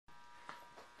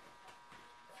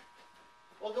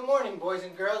Well, good morning, boys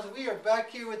and girls. We are back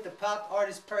here with the pop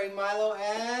artist Perry Milo,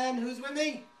 and who's with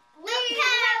me? The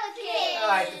Pallet Kids!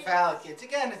 Alright, the Pallet Kids.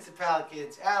 Again, it's the Pallet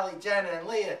Kids. Allie, Jenna, and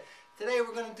Leah. Today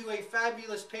we're going to do a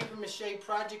fabulous paper mache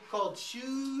project called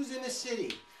Shoes in the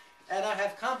City. And I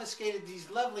have confiscated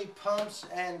these lovely pumps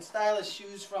and stylish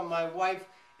shoes from my wife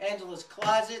Angela's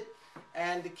closet.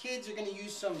 And the kids are going to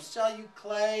use some Celluloid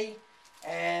clay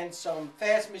and some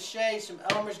fast mache, some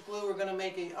Elmer's glue. We're going to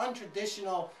make an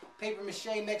untraditional paper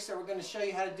mache mix that we're going to show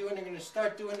you how to do, and they're going to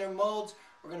start doing their molds.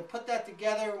 We're going to put that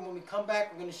together, and when we come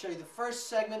back, we're going to show you the first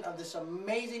segment of this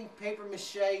amazing paper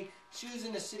mache Shoes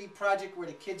in the City project where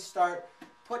the kids start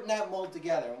putting that mold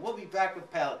together. And we'll be back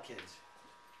with Pallet Kids.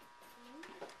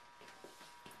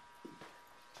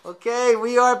 Okay,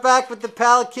 we are back with the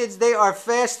Pallet Kids. They are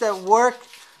fast at work.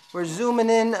 We're zooming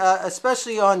in,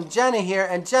 especially on Jenna here.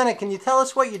 And Jenna, can you tell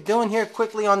us what you're doing here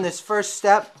quickly on this first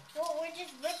step? Well, we're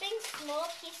just ripping small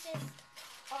pieces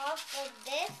off of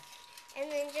this and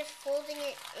then just folding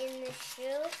it in the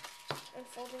shoe and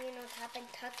folding it on top and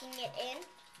tucking it in.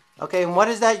 Okay, and what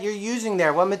is that you're using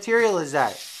there? What material is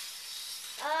that?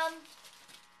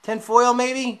 Tin foil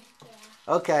maybe?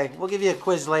 Yeah. Okay, we'll give you a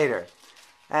quiz later.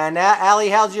 And Allie,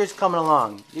 how's yours coming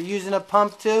along? You're using a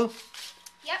pump too?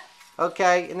 Yep.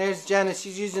 Okay, and there's Jenna.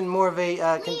 She's using more of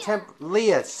a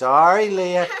Leah. Sorry,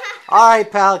 Leah. All right,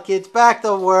 Pallet Kids, back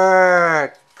to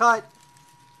work. Cut.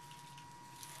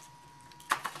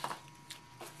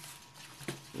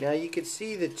 Now you can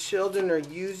see the children are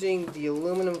using the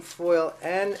aluminum foil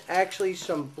and actually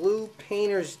some blue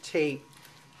painter's tape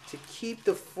to keep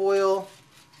the foil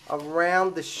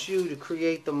around the shoe to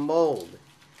create the mold.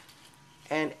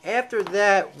 And after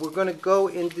that, we're going to go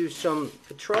into some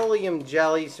petroleum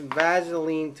jelly, some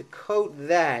Vaseline to coat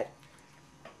that.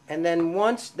 And then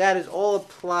once that is all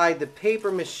applied, the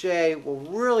paper mache will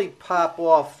really pop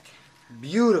off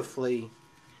beautifully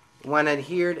when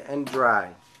adhered and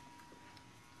dry.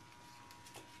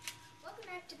 Welcome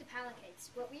back to the Pallet Kids.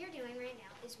 What we are doing right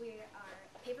now is we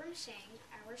are paper macheing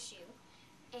our shoe,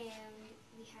 and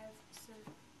we have some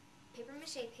paper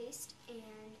mache paste and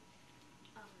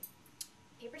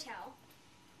paper towel,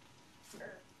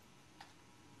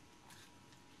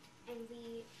 and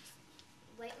we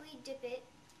lightly dip it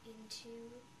into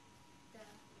the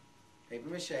Paper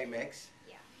mache mix.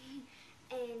 yeah,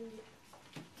 and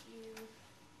you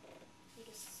make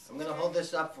a I'm going to hold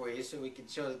this up for you so we can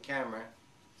show the camera.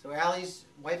 So Allie's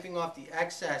wiping off the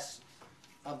excess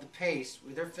of the paste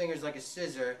with her fingers like a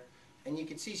scissor, and you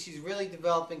can see she's really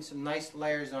developing some nice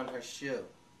layers on her shoe.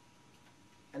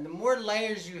 And the more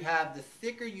layers you have, the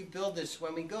thicker you build this.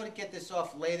 When we go to get this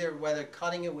off later, whether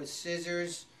cutting it with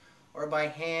scissors or by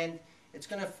hand, it's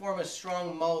going to form a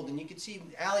strong mold. And you can see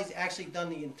Allie's actually done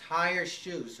the entire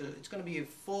shoe. So it's going to be a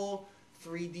full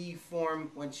 3D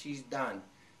form when she's done.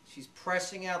 She's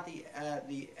pressing out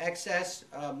the excess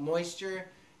moisture,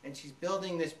 and she's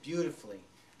building this beautifully.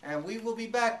 And we will be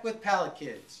back with Pallet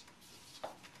Kids.